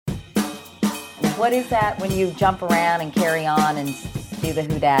What is that when you jump around and carry on and do the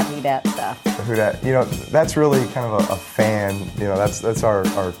who dat stuff? The who dat, that's really kind of a fan. That's our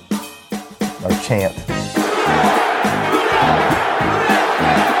chant.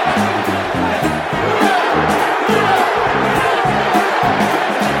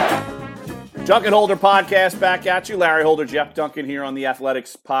 Duncan Holder podcast back at you. Larry Holder, Jeff Duncan here on the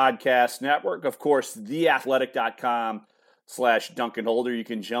Athletics Podcast Network. Of course, theathletic.com/Duncan Holder. You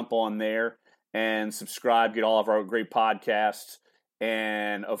can jump on there and subscribe, get all of our great podcasts,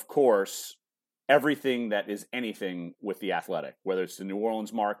 and of course, everything that is anything with the Athletic, whether it's the New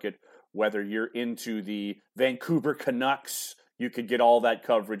Orleans market, whether you're into the Vancouver Canucks, you could get all that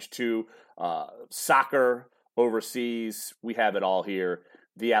coverage too. Soccer overseas, we have it all here.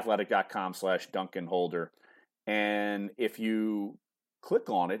 theathletic.com/Duncan Holder. And if you click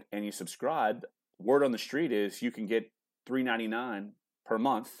on it and you subscribe, word on the street is you can get $3.99 per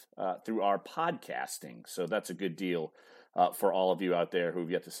month through our podcasting. So that's a good deal for all of you out there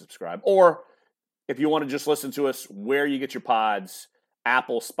who've yet to subscribe. Or if you want to just listen to us where you get your pods,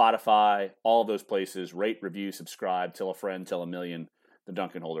 Apple, Spotify, all of those places, rate, review, subscribe, tell a friend, tell a million, the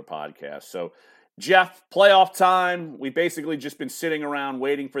Duncan Holder podcast. So Jeff, playoff time. We've basically just been sitting around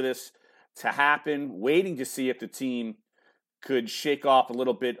waiting for this to happen, waiting to see if the team could shake off a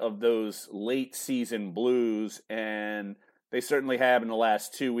little bit of those late season blues, and they certainly have in the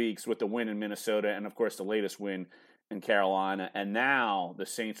last 2 weeks with the win in Minnesota and, of course, the latest win in Carolina. And now the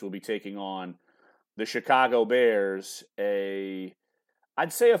Saints will be taking on the Chicago Bears, I'd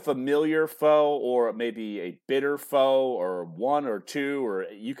say a familiar foe, or maybe a bitter foe, or one or two, or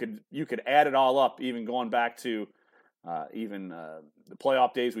you could add it all up, even going back to the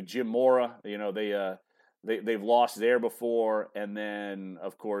playoff days with Jim Mora. They've lost there before, and then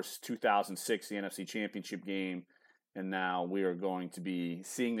of course 2006, the NFC Championship game, and now we are going to be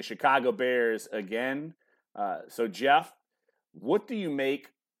seeing the Chicago Bears again. So Jeff, what do you make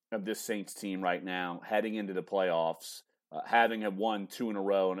of this Saints team right now, heading into the playoffs? Having won 2 in a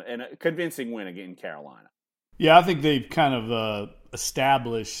row and a convincing win again in Carolina. Yeah, I think they've kind of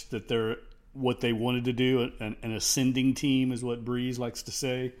established that they're what they wanted to do. An ascending team is what Breeze likes to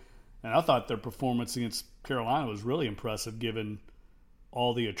say. And I thought their performance against Carolina was really impressive given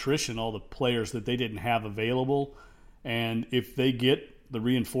all the attrition, all the players that they didn't have available. And if they get the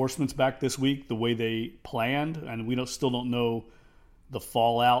reinforcements back this week the way they planned, and we still don't know the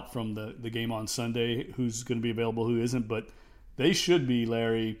fallout from the game on Sunday, who's going to be available, who isn't. But they should be,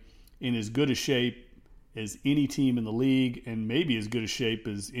 Larry, in as good a shape as any team in the league, and maybe as good a shape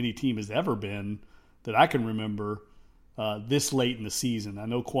as any team has ever been that I can remember this late in the season. I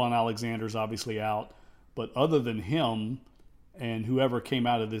know Quan Alexander's obviously out, but other than him and whoever came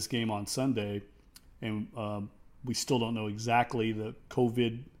out of this game on Sunday, and we still don't know exactly the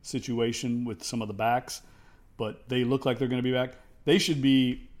COVID situation with some of the backs, but they look like they're going to be back. They should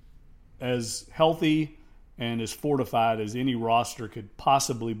be as healthy and as fortified as any roster could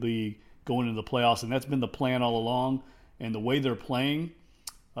possibly be going into the playoffs, and that's been the plan all along. And the way they're playing,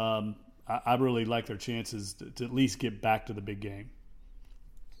 I really like their chances to at least get back to the big game.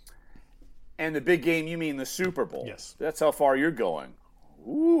 And the big game, you mean the Super Bowl? Yes. That's how far you're going.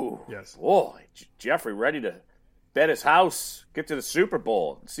 Ooh. Yes. Boy, Jeffrey ready to bet his house, get to the Super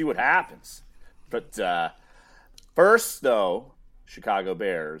Bowl, and see what happens. But first, though, Chicago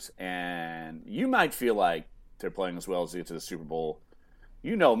Bears, and you might feel like they're playing as well as they get to the Super Bowl.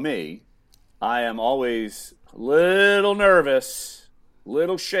 You know me. I am always a little nervous,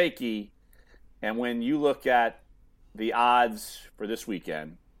 little shaky, and when you look at the odds for this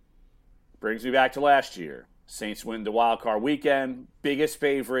weekend, it brings me back to last year. Saints win the Wild Card Weekend, biggest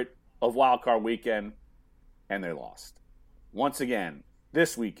favorite of Wild Card Weekend, and they lost. Once again,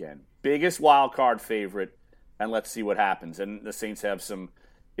 this weekend, biggest Wild Card favorite, and let's see what happens. And the Saints have some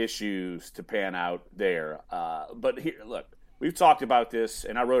issues to pan out there. But here, look, we've talked about this,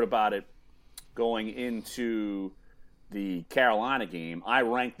 and I wrote about it going into the Carolina game. I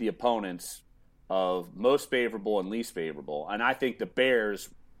ranked the opponents of most favorable and least favorable, and I think the Bears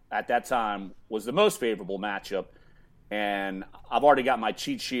at that time was the most favorable matchup. And I've already got my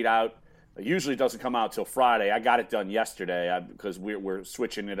cheat sheet out. It usually doesn't come out till Friday. I got it done yesterday because we're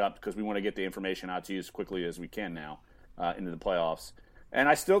switching it up because we want to get the information out to you as quickly as we can now into the playoffs. And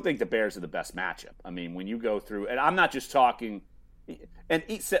I still think the Bears are the best matchup. I mean, when you go through, and I'm not just talking, and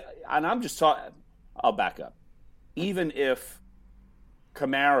I'm just talking, I'll back up. Even if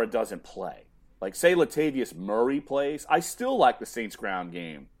Kamara doesn't play, like say Latavius Murray plays, I still like the Saints ground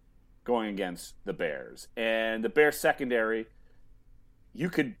game going against the Bears. And the Bears secondary, you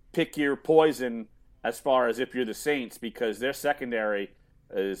could pick your poison as far as if you're the Saints, because their secondary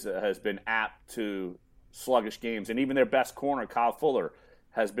has been apt to sluggish games, and even their best corner, Kyle Fuller,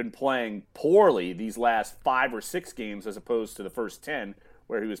 has been playing poorly these last 5 or 6 games as opposed to the first 10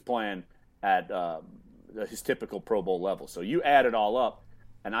 where he was playing at his typical Pro Bowl level. So you add it all up,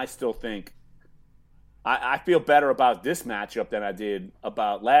 and I still think I feel better about this matchup than I did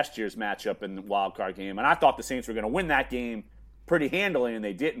about last year's matchup in the wild card game. And I thought the Saints were going to win that game pretty handily, and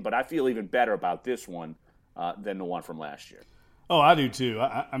they didn't. But I feel even better about this one than the one from last year. Oh, I do too.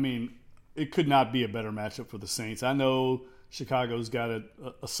 I mean, it could not be a better matchup for the Saints. I know Chicago's got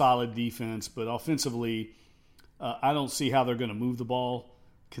a solid defense, but offensively, I don't see how they're going to move the ball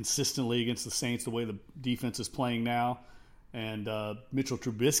consistently against the Saints the way the defense is playing now. And Mitchell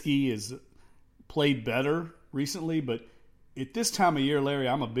Trubisky has played better recently, but at this time of year, Larry,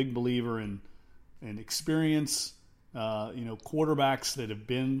 I'm a big believer in experience, quarterbacks that have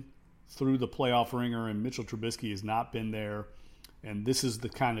been through the playoff ringer, and Mitchell Trubisky has not been there. And this is the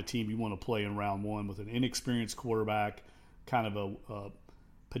kind of team you want to play in round one with an inexperienced quarterback, kind of a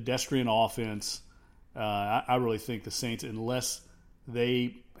pedestrian offense. I really think the Saints, unless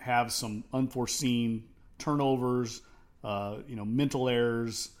they have some unforeseen turnovers, mental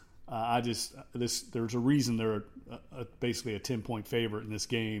errors, there's a reason they're basically a 10-point favorite in this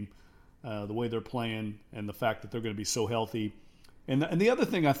game. The way they're playing and the fact that they're going to be so healthy. And the other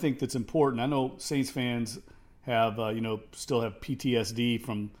thing I think that's important, I know Saints fans have still have PTSD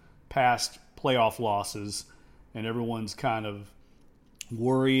from past playoff losses, and everyone's kind of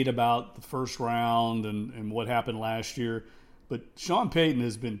worried about the first round and what happened last year. But Sean Payton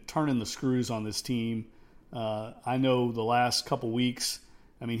has been turning the screws on this team. I know the last couple weeks,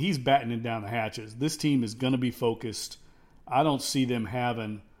 I mean, he's battening down the hatches. This team is going to be focused. I don't see them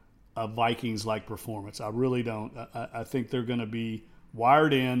having a Vikings-like performance. I really don't. I think they're going to be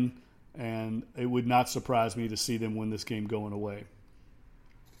wired in, and it would not surprise me to see them win this game going away.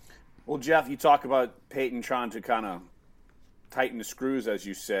 Well, Jeff, you talk about Peyton trying to kind of tighten the screws, as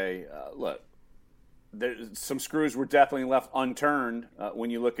you say. Look, some screws were definitely left unturned when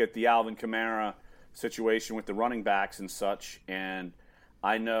you look at the Alvin Kamara situation with the running backs and such. And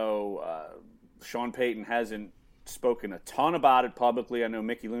I know Sean Payton hasn't spoken a ton about it publicly. I know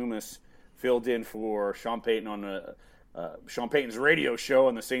Mickey Loomis filled in for Sean Payton on Sean Payton's radio show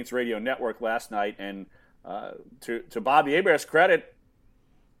on the Saints Radio Network last night, and to Bobby Hebert's credit,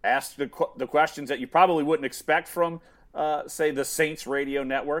 asked the questions that you probably wouldn't expect from, say, the Saints Radio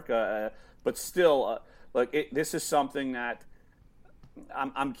Network. But still, this is something that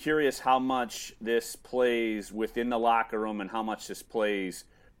I'm curious how much this plays within the locker room and how much this plays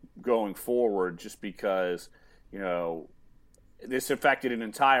going forward, just because, this affected an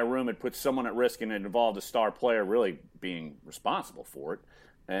entire room. It put someone at risk, and it involved a star player really being responsible for it.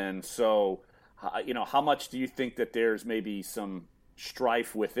 And so, how much do you think that there's maybe some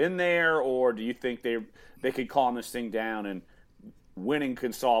strife within there, or do you think they could calm this thing down and winning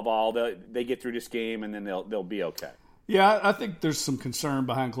can solve all? They get through this game and then they'll be okay? Yeah, I think there's some concern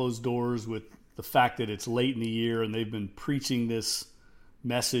behind closed doors with the fact that it's late in the year and they've been preaching this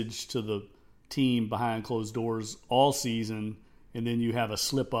message to the team behind closed doors all season, and then you have a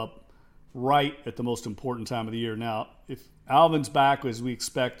slip up right at the most important time of the year. Now, if Alvin's back as we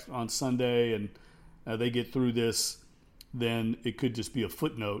expect on Sunday and they get through this, then it could just be a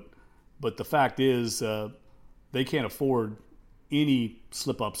footnote. But the fact is they can't afford any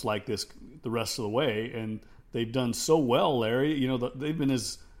slip-ups like this the rest of the way, and they've done so well, Larry. They've been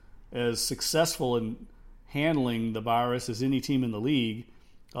as successful in handling the virus as any team in the league.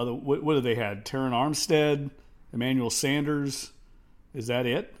 What have they had? Terron Armstead, Emmanuel Sanders. Is that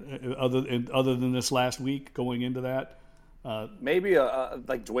it? Other than this last week going into that? Maybe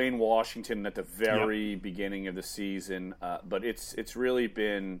like Dwayne Washington at the very beginning of the season, but it's really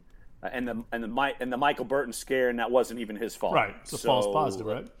been and the Michael Burton scare, and that wasn't even his fault. Right, it's a false positive,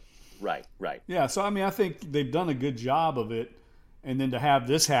 right? Right. Yeah, so I think they've done a good job of it, and then to have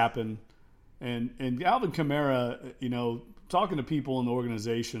this happen, and Alvin Kamara, talking to people in the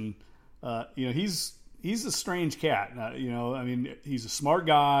organization, he's a strange cat. He's a smart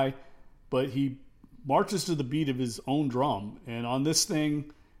guy, but he marches to the beat of his own drum. And on this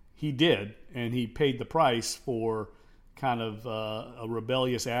thing, he did, and he paid the price for kind of a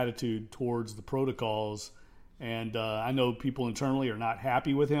rebellious attitude towards the protocols. And I know people internally are not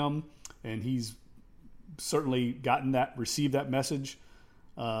happy with him, and he's certainly received that message.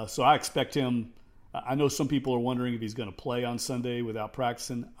 So I expect him. I know some people are wondering if he's going to play on Sunday without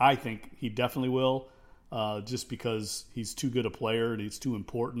practicing. I think he definitely will, just because he's too good a player and he's too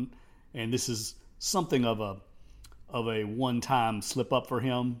important. And this is something of a one-time slip-up for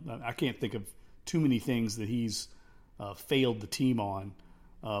him. I can't think of too many things that he's failed the team on.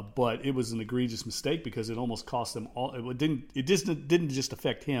 But it was an egregious mistake because it almost cost them all. It didn't just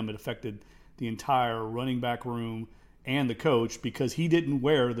affect him; it affected the entire running back room and the coach because he didn't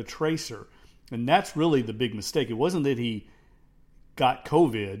wear the tracer, and that's really the big mistake. It wasn't that he got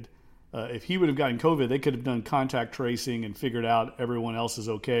COVID. If he would have gotten COVID, they could have done contact tracing and figured out everyone else is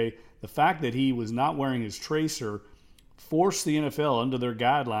okay. The fact that he was not wearing his tracer forced the NFL under their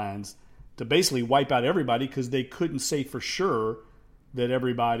guidelines to basically wipe out everybody because they couldn't say for sure that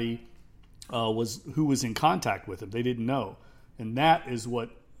everybody who was in contact with him. They didn't know. And that is what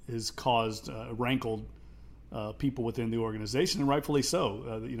has caused rankled people within the organization, and rightfully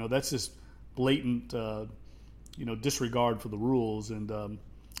so. That's just blatant disregard for the rules, and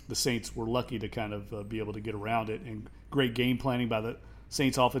the Saints were lucky to kind of be able to get around it. And great game planning by the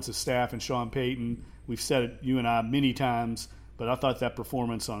Saints offensive staff and Sean Payton. We've said it, you and I, many times, but I thought that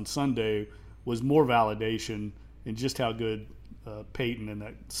performance on Sunday was more validation in just how good Payton and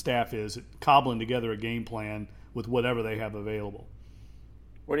that staff is at cobbling together a game plan with whatever they have available.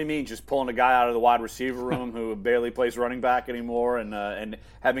 What do you mean, just pulling a guy out of the wide receiver room who barely plays running back anymore and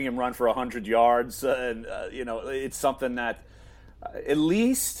having him run for 100 yards? It's something that at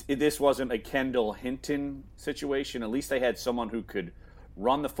least this wasn't a Kendall Hinton situation. At least they had someone who could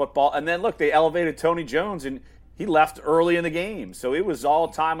run the football. And then, look, they elevated Tony Jones, and he left early in the game. So it was all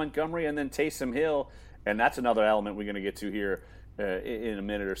Ty Montgomery and then Taysom Hill. And that's another element we're going to get to here in a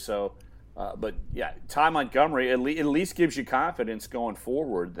minute or so. But, yeah, Ty Montgomery at least gives you confidence going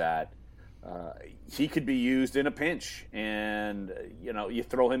forward that he could be used in a pinch. And, you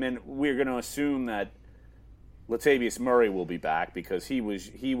throw him in. We're going to assume that Latavius Murray will be back because he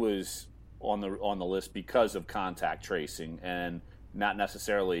was on the list because of contact tracing and not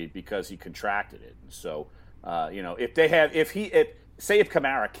necessarily because he contracted it. So, if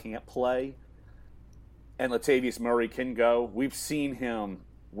Kamara can't play and Latavius Murray can go, we've seen him,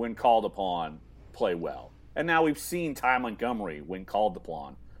 when called upon, play well. And now we've seen Ty Montgomery, when called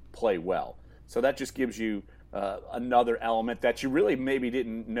upon, play well. So that just gives you another element that you really maybe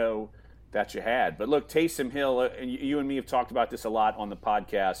didn't know that you had. But look, Taysom Hill, and you and me have talked about this a lot on the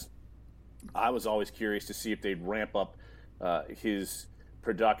podcast. I was always curious to see if they'd ramp up his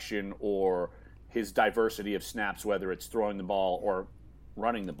production or his diversity of snaps, whether it's throwing the ball or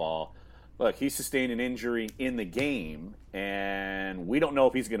running the ball. Look, he sustained an injury in the game, and we don't know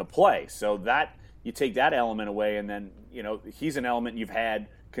if he's going to play. So that you take that element away, and then he's an element you've had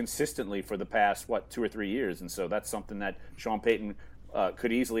consistently for the past 2 or 3 years, and so that's something that Sean Payton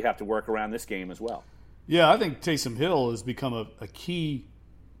could easily have to work around this game as well. Yeah, I think Taysom Hill has become a key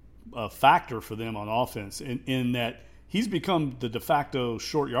factor for them on offense in that he's become the de facto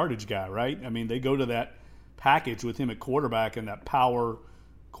short yardage guy, right? I mean, they go to that package with him at quarterback and that power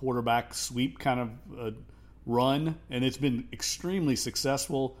quarterback sweep kind of run, and it's been extremely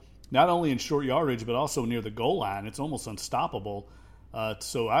successful, not only in short yardage but also near the goal line. It's almost unstoppable.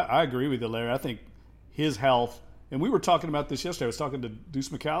 So I agree with you, Larry. I think his health, and we were talking about this yesterday. I was talking to Deuce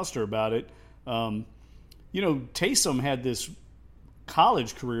McAllister about it. Taysom had this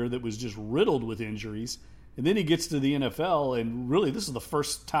college career that was just riddled with injuries, and then he gets to the NFL, and really this is the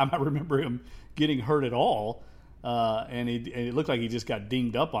first time I remember him getting hurt at all, and it looked like he just got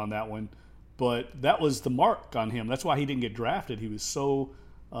dinged up on that one. But that was the mark on him. That's why he didn't get drafted. He was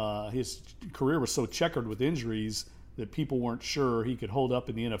his career was so checkered with injuries that people weren't sure he could hold up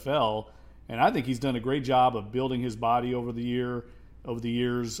in the NFL. And I think he's done a great job of building his body over the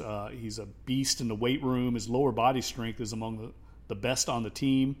years. He's a beast in the weight room. His lower body strength is among the best on the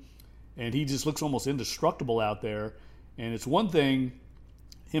team. And he just looks almost indestructible out there. And it's one thing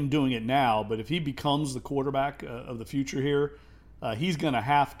him doing it now, but if he becomes the quarterback of the future here, he's going to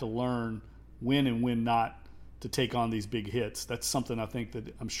have to learn when and when not to take on these big hits. That's something I think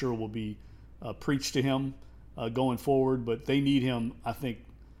that I'm sure will be preached to him going forward. But they need him, I think,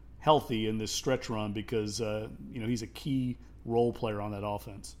 healthy in this stretch run because he's a key role player on that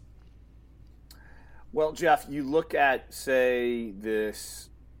offense. Well, Jeff, you look at, say, this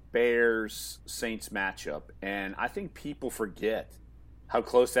Bears-Saints matchup, and I think people forget how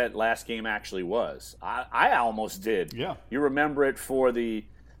close that last game actually was. I almost did. Yeah. You remember it for the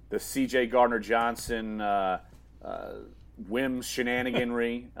C.J. Gardner-Johnson whims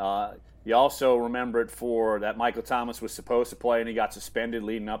shenaniganry. You also remember it for that Michael Thomas was supposed to play and he got suspended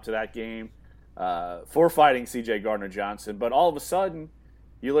leading up to that game for fighting C.J. Gardner-Johnson. But all of a sudden,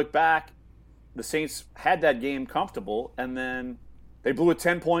 you look back, the Saints had that game comfortable, and then they blew a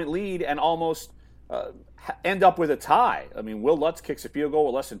 10-point lead and almost end up with a tie. I mean, Will Lutz kicks a field goal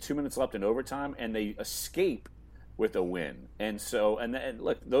with less than 2 minutes left in overtime, and they escape with a win. And so, and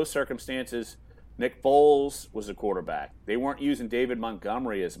look, those circumstances Nick Foles was a quarterback. They weren't using David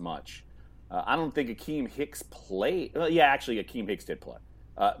Montgomery as much. I don't think Akeem Hicks played. Well, yeah, actually, Akeem Hicks did play.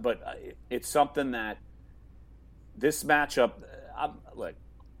 But it's something that this matchup, look,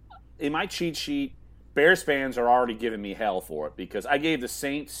 in my cheat sheet, Bears fans are already giving me hell for it because I gave the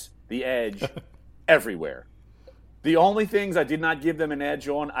Saints the edge everywhere. The only things I did not give them an edge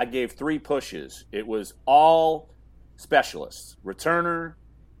on, I gave 3 pushes. It was all specialists: returner,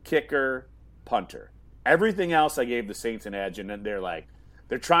 kicker, punter. Everything else I gave the Saints an edge, and then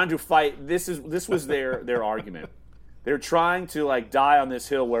they're trying to fight. This was their argument. They're trying to die on this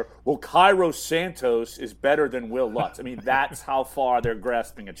hill where, well, Cairo Santos is better than Will Lutz. I mean, that's how far they're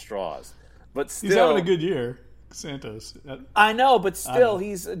grasping at straws. But still, he's having a good year, Santos. I know, but still,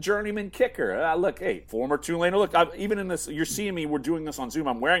 he's a journeyman kicker. Look, hey, former Tulane. Look, even in this, you're seeing me. We're doing this on Zoom.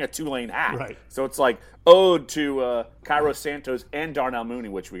 I'm wearing a Tulane hat, right? So it's like ode to Cairo Santos and Darnell Mooney,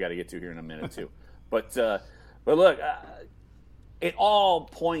 which we got to get to here in a minute too. But look, it all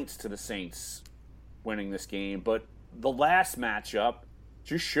points to the Saints winning this game. But the last matchup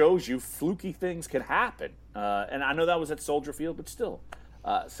just shows you fluky things can happen. And I know that was at Soldier Field, but still.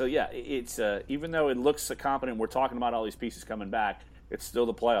 So, yeah, it's even though it looks competent, we're talking about all these pieces coming back, it's still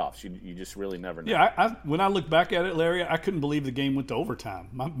the playoffs. You just really never know. Yeah, when I look back at it, Larry, I couldn't believe the game went to overtime.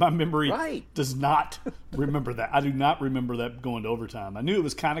 My memory does not remember that. I do not remember that going to overtime. I knew it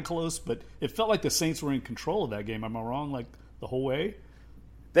was kind of close, but it felt like the Saints were in control of that game. Am I wrong, the whole way?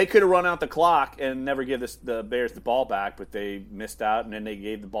 They could have run out the clock and never give the Bears the ball back, but they missed out, and then they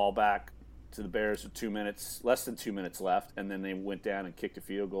gave the ball back to the Bears with less than 2 minutes left, and then they went down and kicked a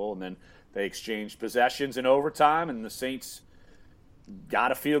field goal, and then they exchanged possessions in overtime, and the Saints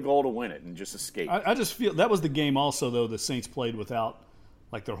got a field goal to win it and just escaped. I just feel that was the game also, though, the Saints played without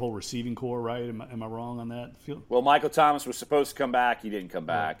their whole receiving core, right? Am I wrong on that? Well, Michael Thomas was supposed to come back. He didn't come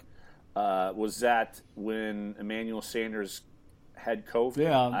back. Was that when Emmanuel Sanders had COVID?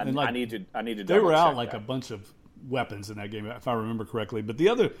 Yeah, I need to. They were out that. A bunch of weapons in that game, if I remember correctly. But the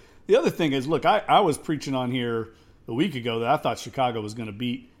other thing is, look, I was preaching on here a week ago that I thought Chicago was going to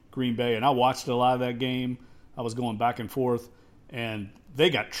beat Green Bay, and I watched a lot of that game. I was going back and forth, and they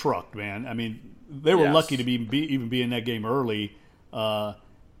got trucked, man. I mean, they were lucky to even be in that game early.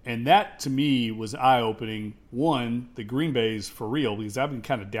 And that, to me, was eye-opening. One, the Green Bay's for real, because I've been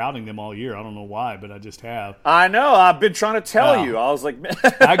kind of doubting them all year. I don't know why, but I just have. I know. I've been trying to tell you. I was like...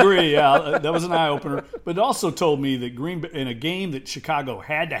 I agree, yeah. That was an eye-opener. But it also told me that Green Bay, in a game that Chicago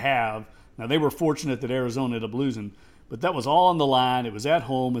had to have, now they were fortunate that Arizona ended up losing, but that was all on the line. It was at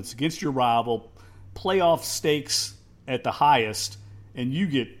home. It's against your rival. Playoff stakes at the highest, and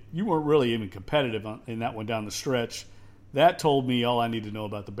you weren't really even competitive in that one down the stretch. That told me all I need to know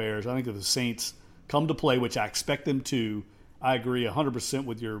about the Bears. I think if the Saints come to play, which I expect them to, I agree 100%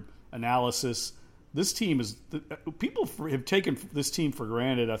 with your analysis. This team is – people have taken this team for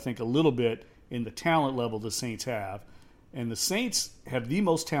granted, I think, a little bit in the talent level the Saints have. And the Saints have the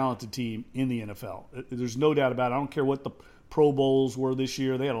most talented team in the NFL. There's no doubt about it. I don't care what the Pro Bowls were this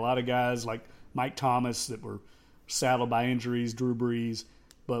year. They had a lot of guys like Mike Thomas that were saddled by injuries, Drew Brees.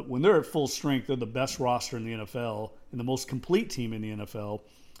 But when they're at full strength, they're the best roster in the NFL and the most complete team in the NFL.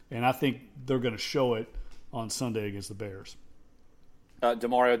 And I think they're going to show it on Sunday against the Bears.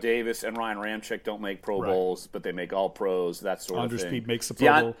 Demario Davis and Ryan Ramczyk don't make Pro Bowls, but they make all pros, that sort Andrew of thing. Speed makes the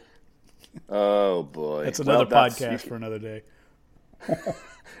Pro Bowl. Oh, boy. That's another podcast for another day.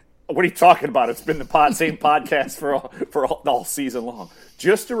 What are you talking about? It's been the same podcast for all season long.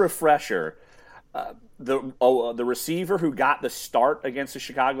 Just a refresher, the receiver who got the start against the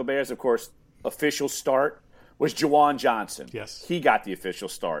Chicago Bears, of course, official start, was Juwan Johnson. Yes. He got the official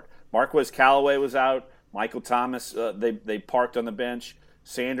start. Marquez Callaway was out. Michael Thomas, they parked on the bench.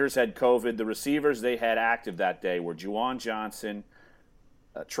 Sanders had COVID. The receivers they had active that day were Juwan Johnson,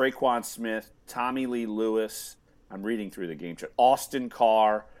 Traquan Smith, Tommy Lee Lewis. I'm reading through the game chart. Austin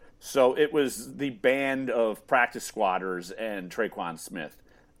Carr. So it was the band of practice squatters and Traquan Smith.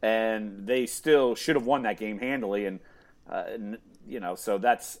 And they still should have won that game handily. And so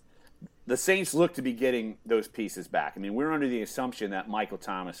that's the Saints look to be getting those pieces back. I mean, we're under the assumption that Michael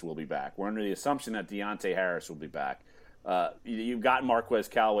Thomas will be back. We're under the assumption that Deontay Harris will be back. You've gotten Marquez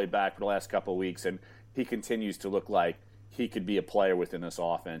Callaway back for the last couple of weeks, and he continues to look like he could be a player within this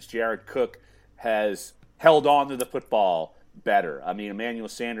offense. Jared Cook has held on to the football better. I mean, Emmanuel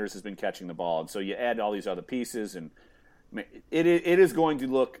Sanders has been catching the ball, and so you add all these other pieces, and it is going to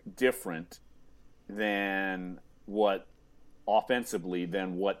look different than what offensively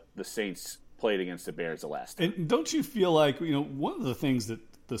than what the Saints played against the Bears the last time. And don't you feel like, one of the things that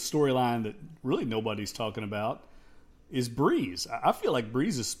the storyline that really nobody's talking about is Breeze. I feel like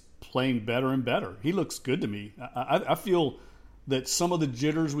Breeze is playing better and better. He looks good to me. I feel that some of the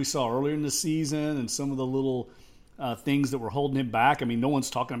jitters we saw earlier in the season and some of the little things that were holding him back. I mean, no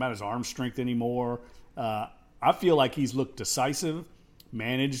one's talking about his arm strength anymore. I feel like he's looked decisive,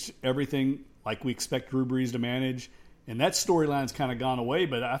 managed everything like we expect Drew Brees to manage. And that storyline's kind of gone away.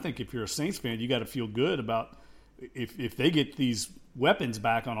 But I think if you're a Saints fan, you got to feel good about if they get these weapons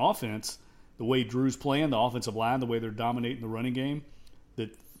back on offense, the way Drew's playing, the offensive line, the way they're dominating the running game,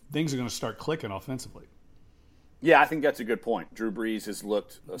 that things are going to start clicking offensively. Yeah, I think that's a good point. Drew Brees has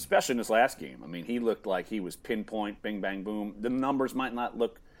looked, especially in this last game, I mean, he looked like he was pinpoint, bing, bang, boom. The numbers might not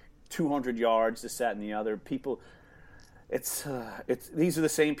look 200 yards, this, that, and the other. People, it's these are the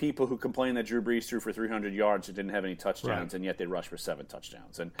same people who complain that Drew Brees threw for 300 yards and didn't have any touchdowns, right, and yet they rushed for 7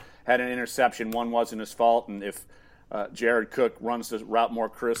 touchdowns and had an interception. One wasn't his fault, and if Jared Cook runs the route more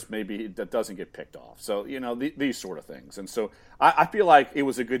crisp, maybe that doesn't get picked off. So, these sort of things. And so I feel like it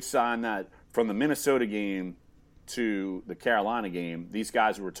was a good sign that from the Minnesota game to the Carolina game, these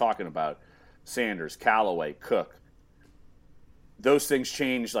guys we were talking about, Sanders, Callaway, Cook, those things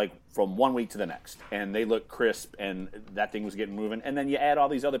changed like from one week to the next, and they looked crisp, and that thing was getting moving. And then you add all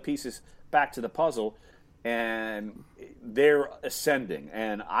these other pieces back to the puzzle, and they're ascending.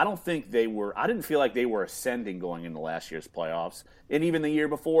 And I didn't feel like they were ascending going into last year's playoffs, and even the year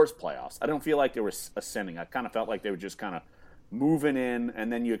before's playoffs. I don't feel like they were ascending. I kind of felt like they were just kind of moving in,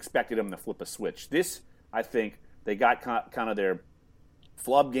 and then you expected them to flip a switch. This, I think, they got kind of their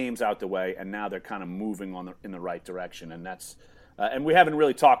flub games out the way, and now they're kind of moving in the right direction. And that's and we haven't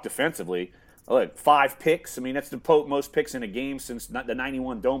really talked defensively. Look, 5 picks. I mean, that's the most picks in a game since the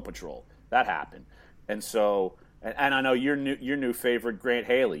 '91 Dome Patrol. That happened. And so, and I know your new favorite, Grant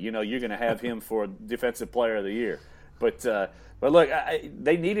Haley. You're going to have him for Defensive Player of the Year. But look,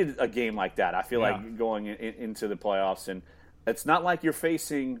 they needed a game like that. I feel like going into the playoffs, and it's not like you're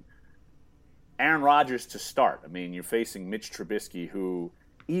facing Aaron Rodgers to start. I mean, you're facing Mitch Trubisky, who,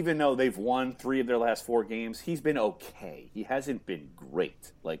 even though they've won 3 of their last 4 games, he's been okay. He hasn't been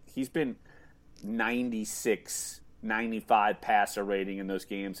great. Like, he's been 96, 95 passer rating in those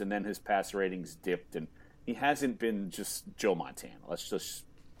games, and then his passer ratings dipped, and he hasn't been just Joe Montana. Let's just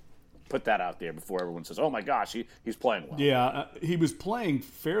put that out there before everyone says, oh my gosh, he's playing well. Yeah, he was playing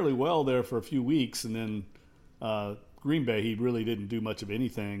fairly well there for a few weeks, and then Green Bay, he really didn't do much of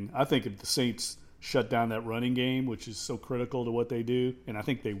anything. I think if the Saints shut down that running game, which is so critical to what they do, and I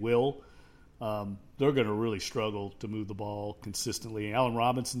think they will, they're going to really struggle to move the ball consistently. Allen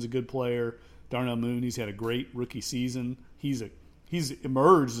Robinson's a good player. Darnell Mooney's had a great rookie season. He's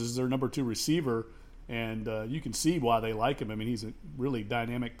emerged as their number 2 receiver, and you can see why they like him. I mean, he's a really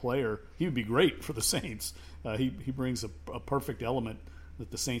dynamic player. He would be great for the Saints. He brings a perfect element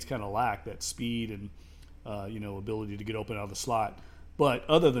that the Saints kind of lack, that speed and ability to get open out of the slot. But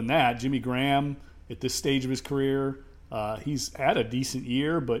other than that, Jimmy Graham, at this stage of his career, he's had a decent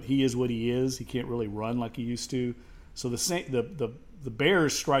year, but he is what he is. He can't really run like he used to. So the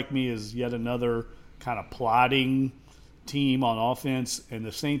Bears strike me as yet another kind of plodding team on offense, and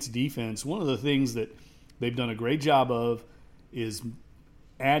the Saints defense, one of the things that they've done a great job of is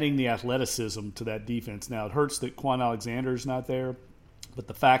adding the athleticism to that defense. Now, it hurts that Quan Alexander's not there, but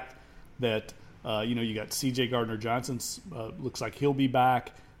the fact that you got C.J. Gardner-Johnson, looks like he'll be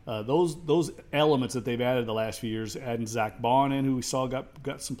back. Those elements that they've added the last few years, adding Zach Bond in, who we saw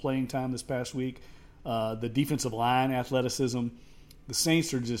got some playing time this past week, the defensive line athleticism. The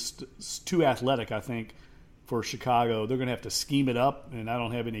Saints are just too athletic, I think, for Chicago. They're going to have to scheme it up, and I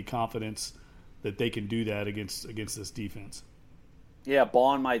don't have any confidence that they can do that against this defense. Yeah,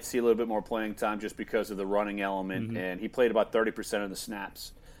 Bond might see a little bit more playing time just because of the running element, and he played about 30% of the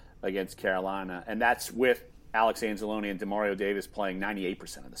snaps against Carolina, and that's with Alex Anzalone and Demario Davis playing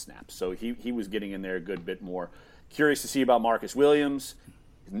 98% of the snaps. So he was getting in there a good bit more. Curious to see about Marcus Williams.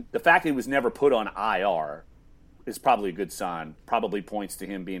 The fact that he was never put on IR is probably a good sign. Probably points to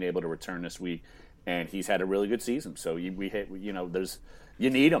him being able to return this week, and he's had a really good season. So you need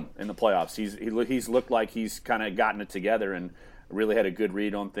him in the playoffs. He's looked like he's kind of gotten it together and really had a good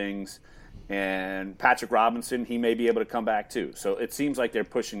read on things. And Patrick Robinson, he may be able to come back too. So it seems like they're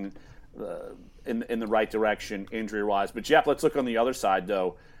pushing in the right direction injury-wise. But, Jeff, let's look on the other side,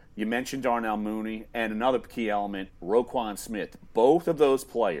 though. You mentioned Darnell Mooney, and another key element, Roquan Smith. Both of those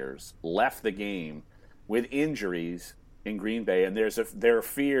players left the game with injuries in Green Bay, and there are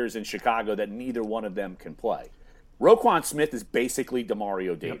fears in Chicago that neither one of them can play. Roquan Smith is basically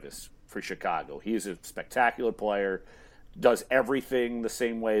Demario Davis for Chicago. He is a spectacular player, does everything the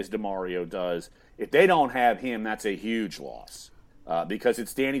same way as Demario does. If they don't have him, that's a huge loss. because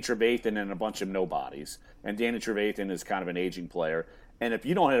it's Danny Trevathan and a bunch of nobodies. And Danny Trevathan is kind of an aging player. And if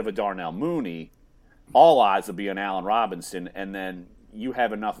you don't have a Darnell Mooney, all eyes will be on Allen Robinson, and then you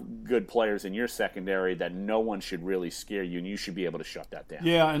have enough good players in your secondary that no one should really scare you, and you should be able to shut that down.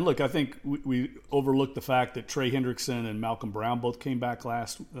 Yeah, and look, I think we overlooked the fact that Trey Hendrickson and Malcolm Brown both came back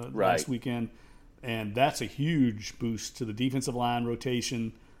last weekend, and that's a huge boost to the defensive line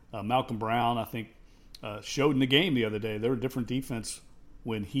rotation. Malcolm Brown, I think, showed in the game the other day. They're a different defense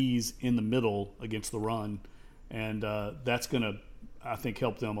when he's in the middle against the run, and that's going to, I think,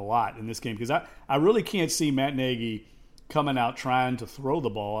 help them a lot in this game, because I really can't see Matt Nagy coming out trying to throw the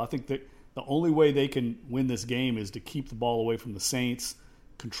ball. I think that the only way they can win this game is to keep the ball away from the Saints,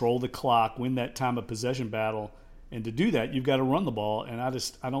 control the clock, win that time of possession battle, and to do that, you've got to run the ball. And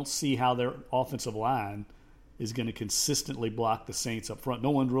I don't see how their offensive line is going to consistently block the Saints up front. No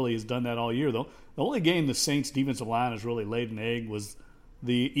one really has done that all year, though. The only game the Saints' defensive line has really laid an egg was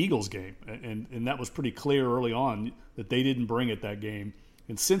the Eagles game, and that was pretty clear early on that they didn't bring it that game.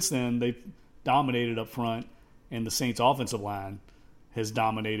 And since then, they've dominated up front, and the Saints' offensive line has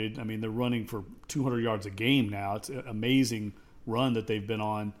dominated. I mean, they're running for 200 yards a game now. It's an amazing run that they've been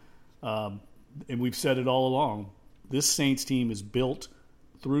on. And we've said it all along. This Saints team is built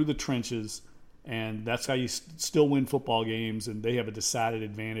through the trenches, and that's how you still win football games, and they have a decided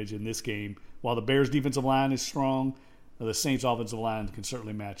advantage in this game. While the Bears' defensive line is strong, the Saints' offensive line can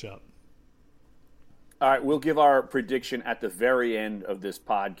certainly match up. All right, we'll give our prediction at the very end of this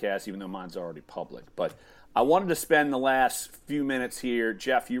podcast, even though mine's already public. But I wanted to spend the last few minutes here.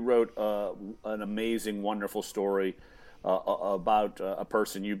 Jeff, you wrote an amazing, wonderful story about a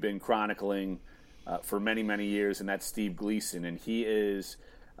person you've been chronicling for many, many years, and that's Steve Gleason. And he is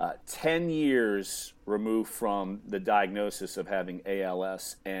 10 years removed from the diagnosis of having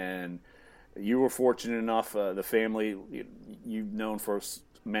ALS. And you were fortunate enough, the family you've known for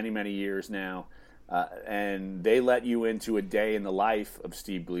many, many years now, and they let you into a day in the life of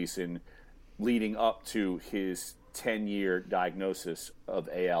Steve Gleason leading up to his 10-year diagnosis of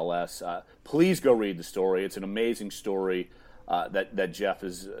ALS. Please go read the story. It's an amazing story that Jeff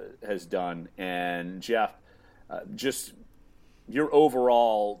has done. And Jeff, just your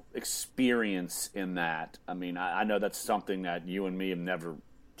overall experience in that. I mean, I know that's something that you and me have never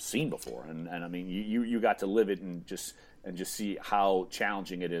seen before, and I mean, you got to live it and just see how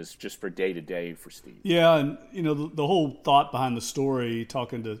challenging it is just for day to day for Steve. Yeah, and the whole thought behind the story,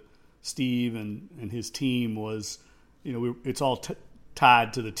 talking to Steve and his team, was it's all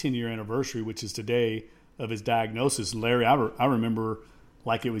tied to the 10-year anniversary, which is today, of his diagnosis. And Larry, I remember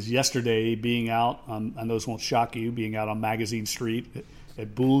like it was yesterday being out on, I know this won't shock you, being out on Magazine Street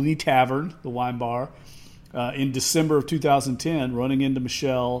at Boolney Tavern, the wine bar, in December of 2010, running into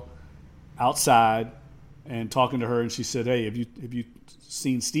Michelle outside and talking to her, and she said, "Hey, have you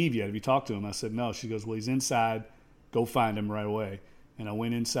seen Steve yet? Have you talked to him?" I said, "No." She goes, "Well, he's inside. Go find him right away." And I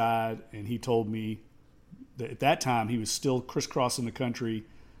went inside, and he told me that at that time he was still crisscrossing the country,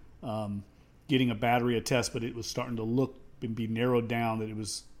 getting a battery of tests, but it was starting to look and be narrowed down that it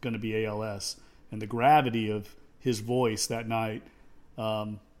was going to be ALS. And the gravity of his voice that night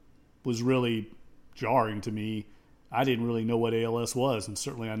was really jarring to me. I didn't really know what ALS was, and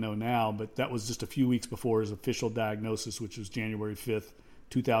certainly I know now, but that was just a few weeks before his official diagnosis, which was January 5th,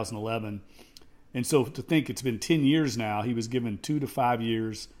 2011. And so to think it's been 10 years now, he was given 2 to 5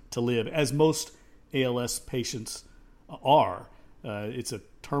 years to live, as most ALS patients are. It's a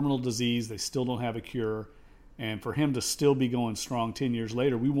terminal disease. They still don't have a cure. And for him to still be going strong 10 years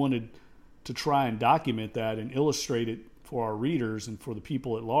later, we wanted to try and document that and illustrate it for our readers and for the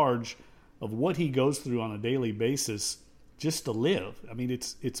people at large of what he goes through on a daily basis just to live. I mean,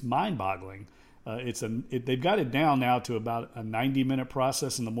 it's mind-boggling. They've got it down now to about a 90-minute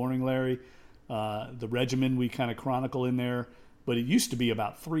process in the morning, Larry. The regimen we kind of chronicle in there, but it used to be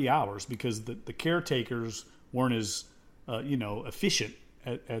about 3 hours because the caretakers weren't as efficient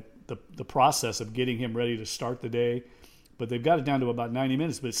at the process of getting him ready to start the day. But they've got it down to about 90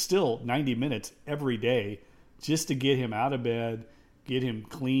 minutes, but it's still 90 minutes every day just to get him out of bed, get him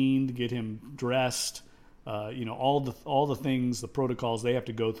cleaned, get him dressed, all the things, the protocols they have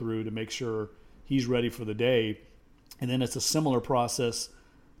to go through to make sure he's ready for the day. And then it's a similar process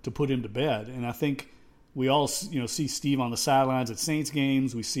to put him to bed. And I think we all, see Steve on the sidelines at Saints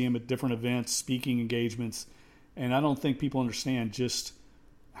games. We see him at different events, speaking engagements. And I don't think people understand just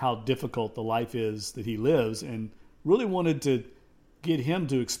how difficult the life is that he lives, and really wanted to get him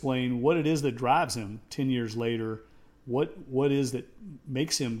to explain what it is that drives him 10 years later, what is that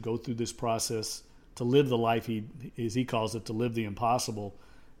makes him go through this process to live the life he calls it, to live the impossible.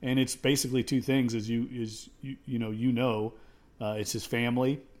 And it's basically two things, as you know. It's his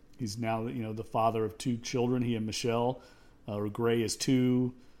family. He's now, the father of 2 children, he and Michelle. Gray is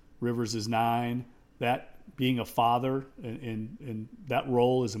 2, Rivers is 9. That being a father and that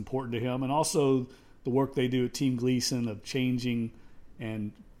role is important to him. And also the work they do at Team Gleason of changing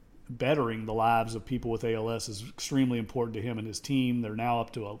and bettering the lives of people with ALS is extremely important to him and his team. They're now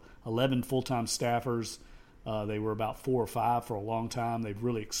up to 11 full-time staffers. They were about 4 or 5 for a long time. They've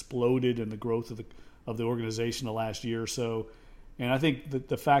really exploded in the growth of the organization the last year or so. And I think that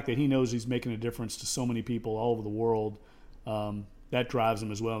the fact that he knows he's making a difference to so many people all over the world, that drives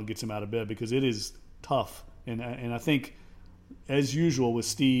him as well and gets him out of bed, because it is tough. And I think, as usual with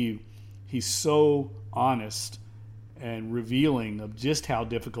Steve, he's so honest and revealing of just how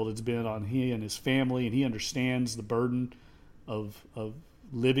difficult it's been on he and his family, and he understands the burden of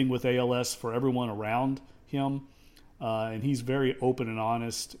living with ALS for everyone around him. And he's very open and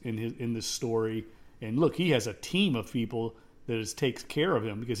honest in this story. And look, he has a team of people that takes care of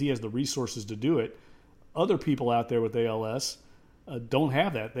him because he has the resources to do it. Other people out there with ALS don't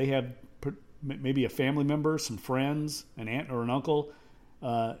have that. They have maybe a family member, some friends, an aunt or an uncle.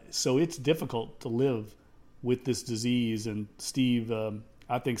 So it's difficult to live with this disease. And Steve,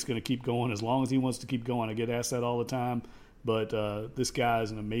 I think, is going to keep going as long as he wants to keep going. I get asked that all the time. But this guy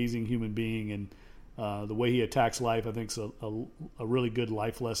is an amazing human being. And the way he attacks life, I think, is a really good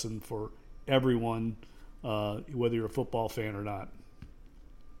life lesson for everyone, whether you're a football fan or not.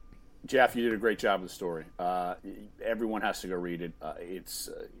 Jeff, you did a great job with the story. Everyone has to go read it.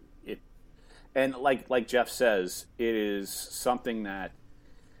 And like Jeff says, it is something that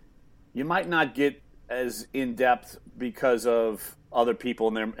you might not get as in depth because of other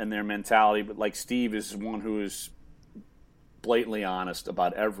people and their mentality. But like Steve is one who is blatantly honest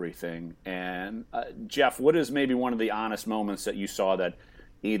about everything. And Jeff, what is maybe one of the honest moments that you saw that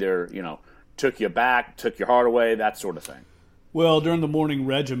either took you back, took your heart away, that sort of thing? Well, during the morning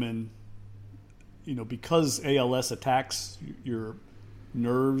regimen, because ALS attacks your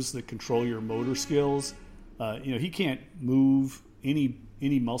nerves that control your motor skills, he can't move any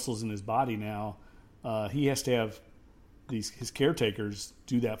muscles in his body now. He has to have his caretakers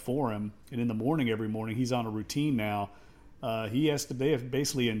do that for him. And in the morning, every morning, he's on a routine now. They have to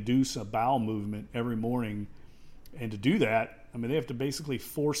basically induce a bowel movement every morning. And to do that, they have to basically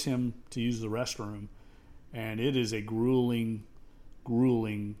force him to use the restroom. And it is a grueling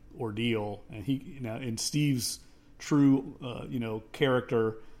ordeal. And in Steve's true,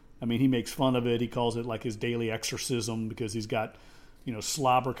 character, he makes fun of it. He calls it like his daily exorcism because he's got,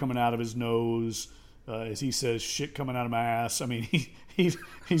 slobber coming out of his nose. As he says, shit coming out of my ass.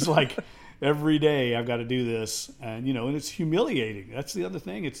 He's like, every day I've got to do this. And, and it's humiliating. That's the other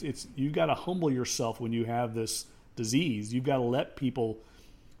thing. It's you've got to humble yourself when you have this disease. You've got to let people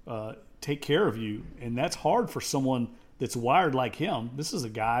take care of you. And that's hard for someone that's wired like him. This is a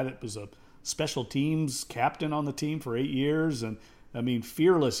guy that was a special teams captain on the team for 8 years. And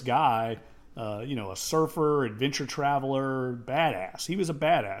fearless guy, a surfer, adventure traveler, badass. He was a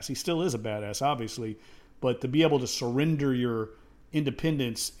badass. He still is a badass, obviously. But to be able to surrender your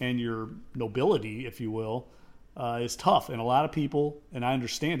independence and your nobility, if you will, is tough. And a lot of people, and I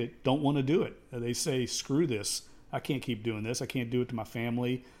understand it, don't want to do it. They say, screw this. I can't keep doing this. I can't do it to my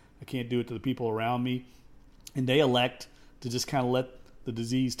family. I can't do it to the people around me. And they elect to just kind of let the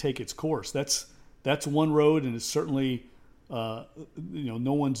disease take its course. That's one road, and it's certainly,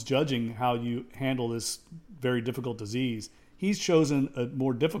 no one's judging how you handle this very difficult disease. He's chosen a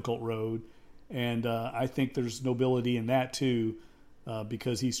more difficult road, and I think there's nobility in that too,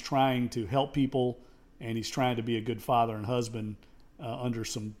 because he's trying to help people, and he's trying to be a good father and husband under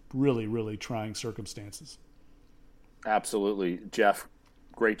some really, really trying circumstances. Absolutely. Jeff,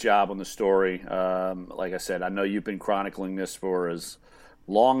 great job on the story. Like I said, I know you've been chronicling this for as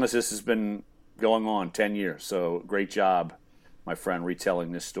long as this has been going on, 10 years. So great job, my friend,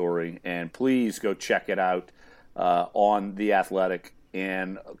 retelling this story. And please go check it out on The Athletic.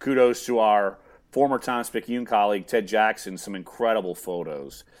 And kudos to our former Times-Picayune colleague, Ted Jackson, some incredible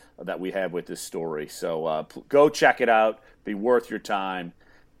photos that we have with this story. So go check it out. Be worth your time.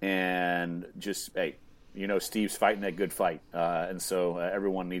 And just, hey, Steve's fighting that good fight. And so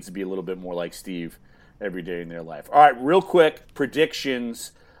everyone needs to be a little bit more like Steve every day in their life. All right, real quick,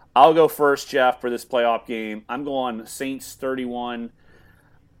 predictions. I'll go first, Jeff, for this playoff game. I'm going Saints 31,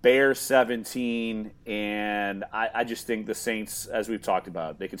 Bears 17, and I just think the Saints, as we've talked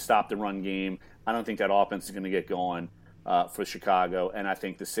about, they can stop the run game. I don't think that offense is going to get going for Chicago, and I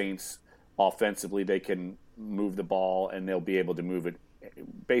think the Saints, offensively, they can move the ball, and they'll be able to move it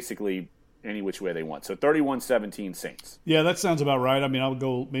basically any which way they want. So 31-17 Saints. Yeah, that sounds about right. I would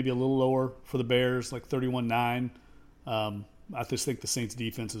go maybe a little lower for the Bears, like 31-9. I just think the Saints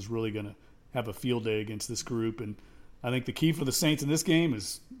defense is really going to have a field day against this group. And I think the key for the Saints in this game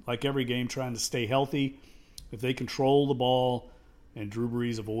is, like every game, trying to stay healthy. If they control the ball and Drew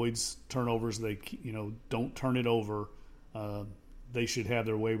Brees avoids turnovers, they don't turn it over, they should have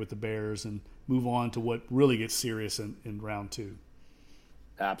their way with the Bears and move on to what really gets serious in round 2.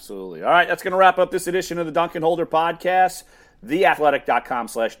 Absolutely. All right, that's going to wrap up this edition of the Duncan Holder Podcast.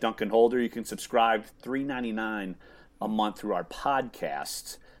 TheAthletic.com/DuncanHolder. You can subscribe $3.99 a month through our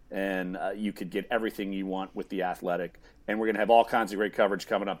podcast, and you could get everything you want with The Athletic. And we're going to have all kinds of great coverage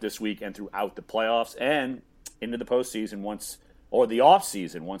coming up this week and throughout the playoffs and into the postseason the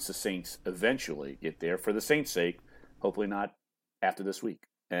offseason once the Saints eventually get there. For the Saints' sake, hopefully not after this week.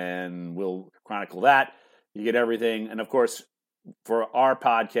 And we'll chronicle that. You get everything. And, of course, for our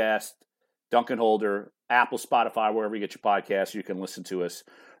podcast, Duncan Holder, Apple, Spotify, wherever you get your podcasts, you can listen to us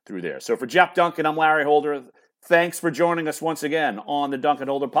through there. So for Jeff Duncan, I'm Larry Holder. Thanks for joining us once again on the Duncan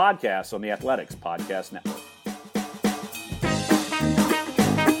Holder Podcast on the Athletics Podcast Network.